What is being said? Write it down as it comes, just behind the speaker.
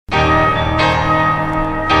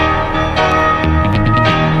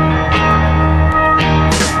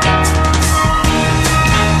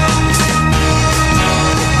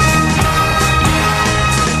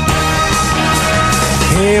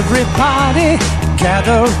Everybody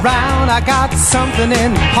gather round, I got something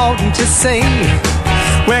important to say.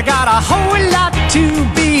 We got a whole lot to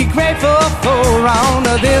be grateful for on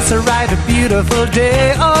this right beautiful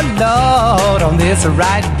day. Oh Lord, on this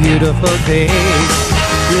right beautiful day.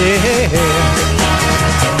 Yeah.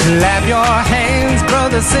 Clap your hands,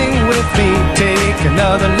 brother, sing with me. Take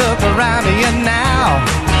another look around you now.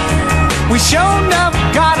 We sure enough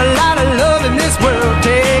got a lot of love in this world.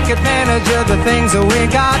 Take advantage of the things that we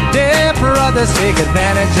got. Dear brothers, take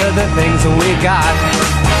advantage of the things that we got.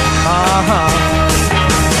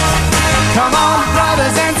 Come on,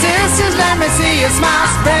 brothers and sisters, let me see your smile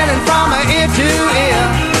spreading from ear to ear.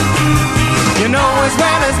 You know as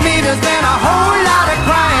well as me there's been a whole lot of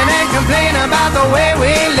crying and complaining about the way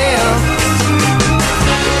we live.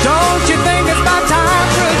 Don't you think it's about time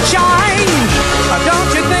for a change? Or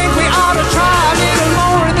don't you think we ought to try a little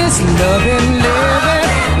more of this loving, living,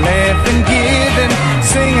 laughing, giving,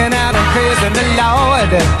 singing out and praising the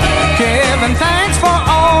Lord, giving thanks for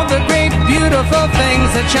all the great beautiful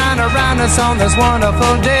things that shine around us on this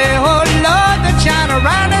wonderful day. Oh Lord, that shine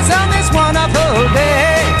around us on this wonderful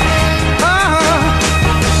day.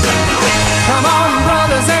 Come on,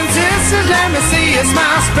 brothers and sisters, let me see your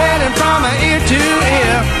smile spreading from ear to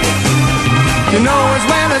ear. You know as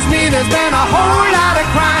well as me there's been a whole lot of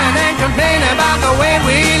crying and complaining about the way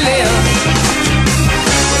we live.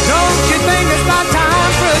 Don't you think it's about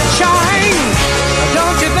time for a change?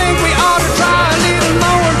 Don't you think we ought to try a little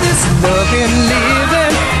more of this loving,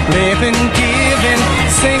 living, living, giving,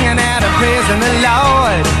 singing out and praising the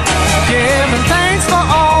Lord, giving thanks for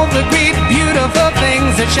all the great beautiful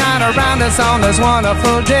things that shine around us on this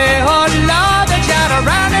wonderful day. Oh Lord, that shine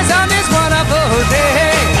around us on this wonderful day.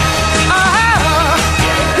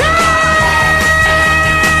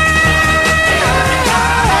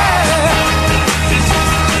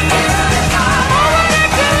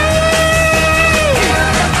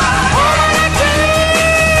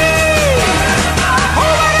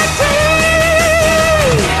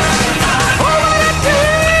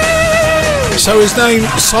 So his name,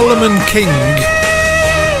 Solomon King,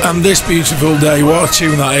 and This Beautiful Day, what a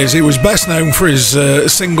tune that is. He was best known for his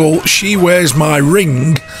single She Wears My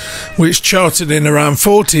Ring, which charted in around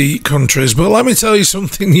 40 countries. But let me tell you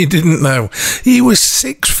something you didn't know. He was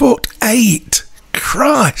 6'8".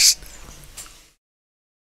 Christ.